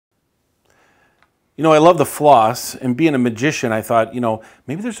You know, I love the floss, and being a magician, I thought,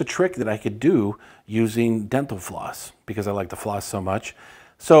 maybe there's a trick that I could do using dental floss because I like the floss so much.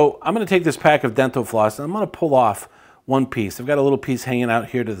 So I'm going to take this pack of dental floss and I'm going to pull off one piece. I've got a little piece hanging out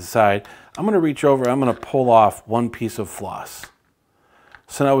here to the side. I'm going to reach over, I'm going to pull off one piece of floss.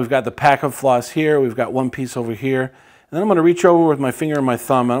 So now we've got the pack of floss here, we've got one piece over here, and then I'm going to reach over with my finger and my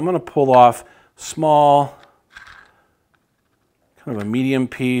thumb and I'm going to pull off small, kind of a medium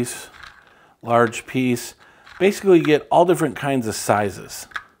piece, large piece. Basically get all different kinds of sizes.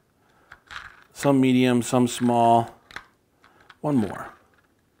 Some medium, some small. One more.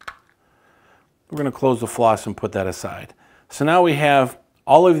 We're going to close the floss and put that aside. So now we have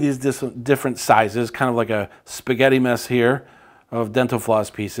all of these different sizes, kind of like a spaghetti mess here of dental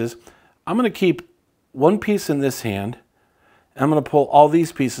floss pieces. I'm going to keep one piece in this hand, and I'm going to pull all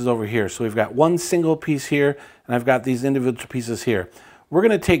these pieces over here. So we've got one single piece here, and I've got these individual pieces here. We're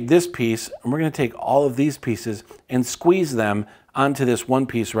going to take this piece, and we're going to take all of these pieces and squeeze them onto this one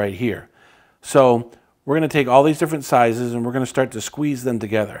piece right here. So we're going to take all these different sizes, and we're going to start to squeeze them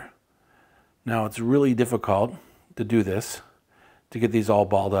together. Now, it's really difficult to do this, to get these all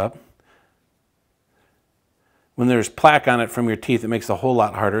balled up. When there's plaque on it from your teeth, it makes it a whole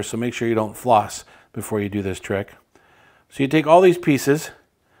lot harder, so make sure you don't floss before you do this trick. So you take all these pieces,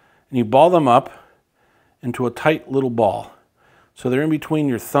 and you ball them up into a tight little ball. So they're in between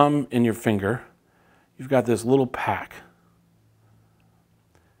your thumb and your finger. You've got this little pack.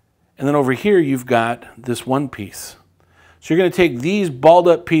 And then over here, you've got this one piece. So you're going to take these balled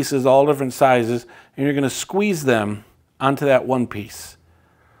up pieces, all different sizes, and you're going to squeeze them onto that one piece.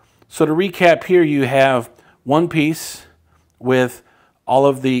 So to recap here, you have one piece with all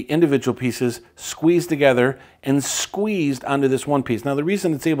of the individual pieces squeezed together and squeezed onto this one piece. Now the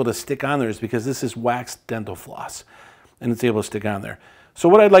reason it's able to stick on there is because this is waxed dental floss and it's able to stick on there. So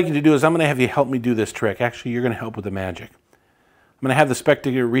what I'd like you to do is I'm going to have you help me do this trick. Actually, you're going to help with the magic. I'm going to have the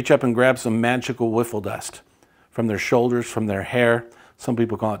spectator reach up and grab some magical wiffle dust from their shoulders, from their hair. Some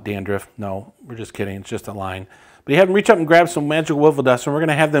people call it dandruff. No, we're just kidding. It's just a line. But you have them reach up and grab some magical wiffle dust, and we're going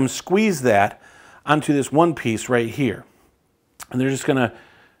to have them squeeze that onto this one piece right here. And they're just going to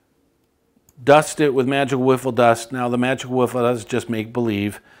dust it with magical wiffle dust. Now, the magical wiffle dust is just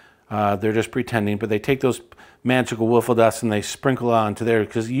make-believe. They're just pretending. But they take those magical wiffle dust and they sprinkle onto there,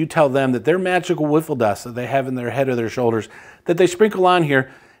 because you tell them that their magical wiffle dust that they have in their head or their shoulders that they sprinkle on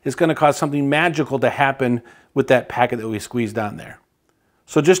here is going to cause something magical to happen with that packet that we squeezed on there.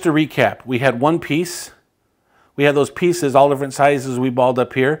 So just to recap, we had one piece. We had those pieces, all different sizes we balled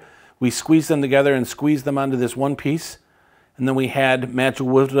up here. We squeezed them together and squeezed them onto this one wiffle. And then we had magical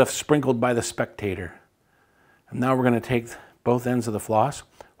wiffle dust sprinkled by the spectator. And now we're going to take both ends of the floss.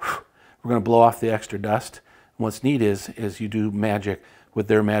 We're going to blow off the extra dust. And what's neat is you do magic with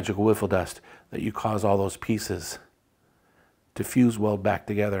their magical wiffle dust, that you cause all those pieces to fuse weld back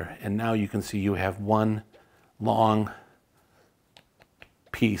together. And now you can see you have one long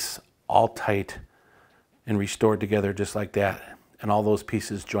piece, all tight and restored together just like that. And all those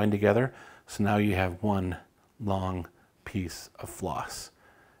pieces joined together. So now you have one long piece of floss.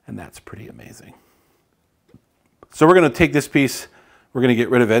 And that's pretty amazing. So we're going to take this piece, we're going to get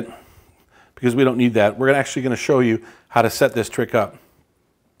rid of it because we don't need that. We're actually going to show you how to set this trick up.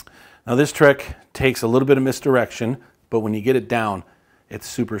 Now this trick takes a little bit of misdirection, but when you get it down, it's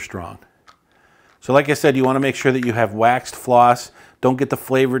super strong. So like I said, you want to make sure that you have waxed floss. Don't get the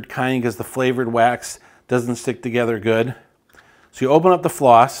flavored kind, because the flavored wax doesn't stick together good. So you open up the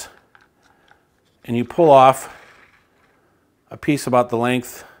floss and you pull off a piece about the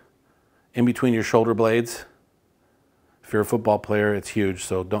length in between your shoulder blades. If you're a football player, it's huge,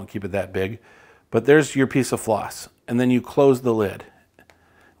 so don't keep it that big. But there's your piece of floss. And then you close the lid.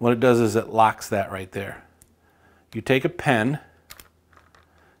 What it does is it locks that right there. You take a pen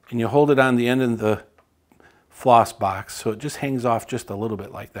and you hold it on the end of the floss box so it just hangs off just a little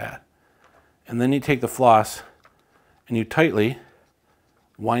bit like that. And then you take the floss and you tightly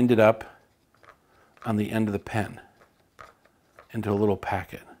wind it up on the end of the pen into a little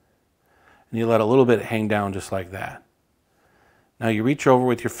packet. And you let a little bit hang down just like that. Now you reach over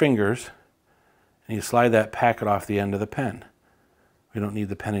with your fingers and you slide that packet off the end of the pen. We don't need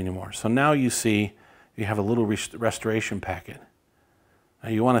the pen anymore. So now you see you have a little restoration packet. Now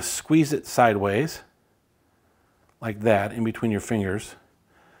you want to squeeze it sideways like that in between your fingers.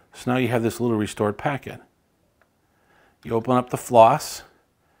 So now you have this little restored packet. You open up the floss,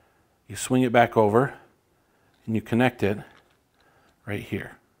 you swing it back over, and you connect it right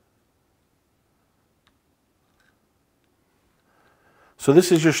here. So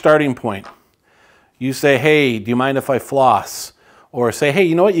this is your starting point. You say, hey, do you mind if I floss? Or say, hey,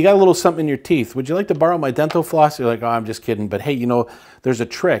 you know what? You got a little something in your teeth. Would you like to borrow my dental floss? You're like, oh, I'm just kidding. But hey, you know, there's a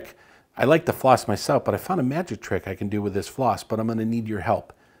trick. I like to floss myself, but I found a magic trick I can do with this floss, but I'm going to need your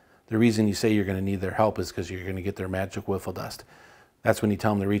help. The reason you say you're going to need their help is because you're going to get their magic wiffle dust. That's when you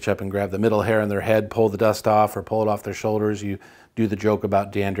tell them to reach up and grab the middle hair on their head, pull the dust off, or pull it off their shoulders. You do the joke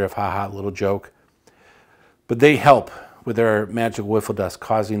about dandruff, haha, little joke. But they help with their magic wiffle dust,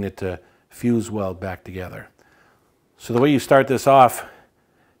 causing it to fuse well back together. So the way you start this off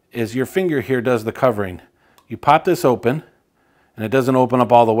is your finger here does the covering. You pop this open, and it doesn't open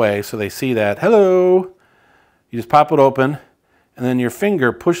up all the way, so they see that. Hello! You just pop it open, and then your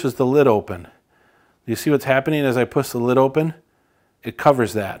finger pushes the lid open. You see what's happening as I push the lid open? It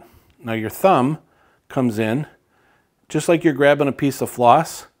covers that. Now your thumb comes in, just like you're grabbing a piece of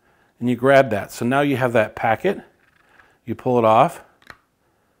floss, and you grab that. So now you have that packet, you pull it off,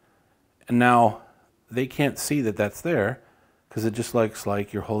 and now they can't see that that's there because it just looks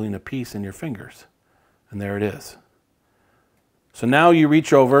like you're holding a piece in your fingers. And there it is. So now you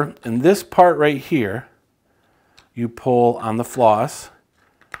reach over, and this part right here, you pull on the floss,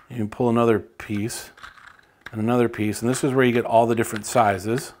 and you pull another piece, and another piece, and this is where you get all the different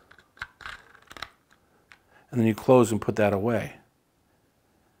sizes. And then you close and put that away.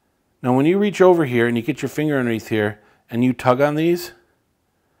 Now when you reach over here and you get your finger underneath here and you tug on these,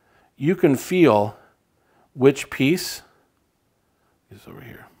 you can feel which piece is over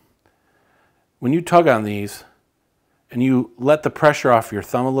here. When you tug on these and you let the pressure off your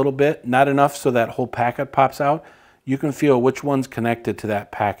thumb a little bit, not enough so that whole packet pops out, you can feel which one's connected to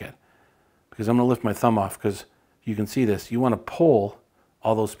that packet. Because I'm going to lift my thumb off because you can see this. You want to pull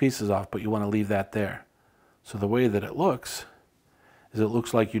all those pieces off, but you want to leave that there. So the way that it looks is it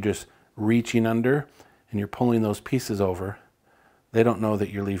looks like you're just reaching under and you're pulling those pieces over. They don't know that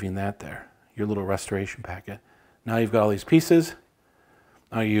you're leaving that there, your little restoration packet. Now you've got all these pieces.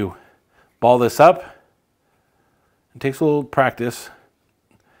 Now you ball this up. It takes a little practice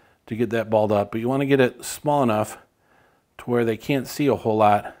to get that balled up, but you want to get it small enough to where they can't see a whole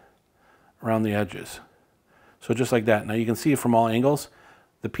lot around the edges. So just like that. Now you can see from all angles,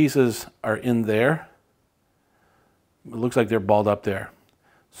 the pieces are in there. It looks like they're balled up there.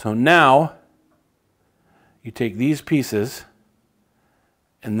 So now you take these pieces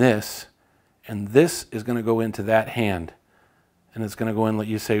and this is going to go into that hand. And it's going to go in, like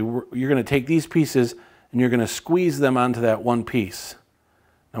you say, you're going to take these pieces and you're going to squeeze them onto that one piece.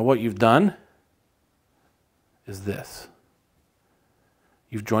 Now what you've done is this.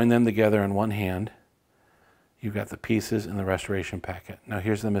 You've joined them together in one hand. You've got the pieces in the restoration packet. Now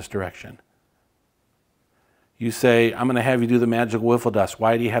here's the misdirection. You say, I'm going to have you do the magic wiffle dust.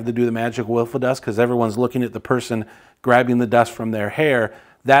 Why do you have to do the magic wiffle dust? Because everyone's looking at the person grabbing the dust from their hair.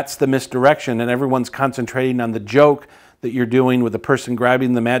 That's the misdirection, and everyone's concentrating on the joke that you're doing with the person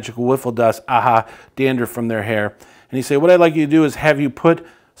grabbing the magical wiffle dust, aha, dandruff from their hair. And you say, what I'd like you to do is have you put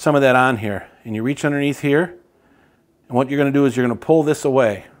some of that on here. And you reach underneath here, and what you're going to do is you're going to pull this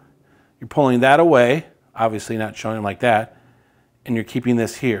away. You're pulling that away, obviously not showing them like that, and you're keeping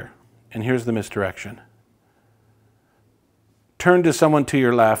this here. And here's the misdirection. Turn to someone to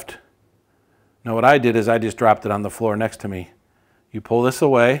your left. Now what I did is I just dropped it on the floor next to me. You pull this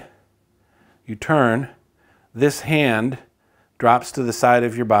away, you turn, this hand drops to the side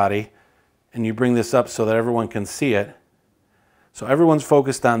of your body, and you bring this up so that everyone can see it. So everyone's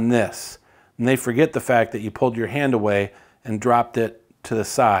focused on this, and they forget the fact that you pulled your hand away and dropped it to the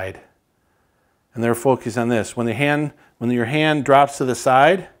side. And they're focused on this. When your hand drops to the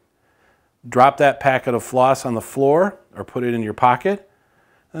side, drop that packet of floss on the floor or put it in your pocket.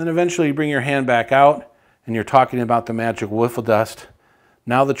 And then eventually you bring your hand back out and you're talking about the magic wiffle dust.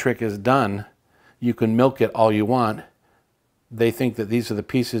 Now the trick is done. You can milk it all you want. They think that these are the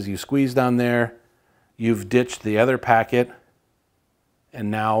pieces you squeezed on there. You've ditched the other packet. And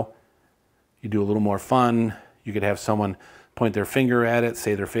now you do a little more fun. You could have someone point their finger at it,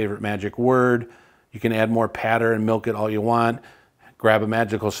 say their favorite magic word. You can add more patter and milk it all you want. Grab a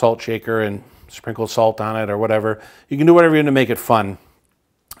magical salt shaker and sprinkle salt on it or whatever. You can do whatever you want to make it fun.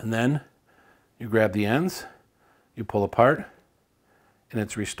 And then you grab the ends, you pull apart, and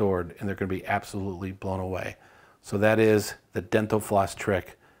it's restored. And they're going to be absolutely blown away. So that is the dental floss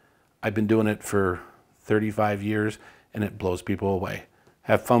trick. I've been doing it for 35 years, and it blows people away.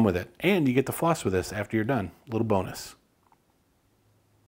 Have fun with it. And you get to floss with this after you're done. A little bonus.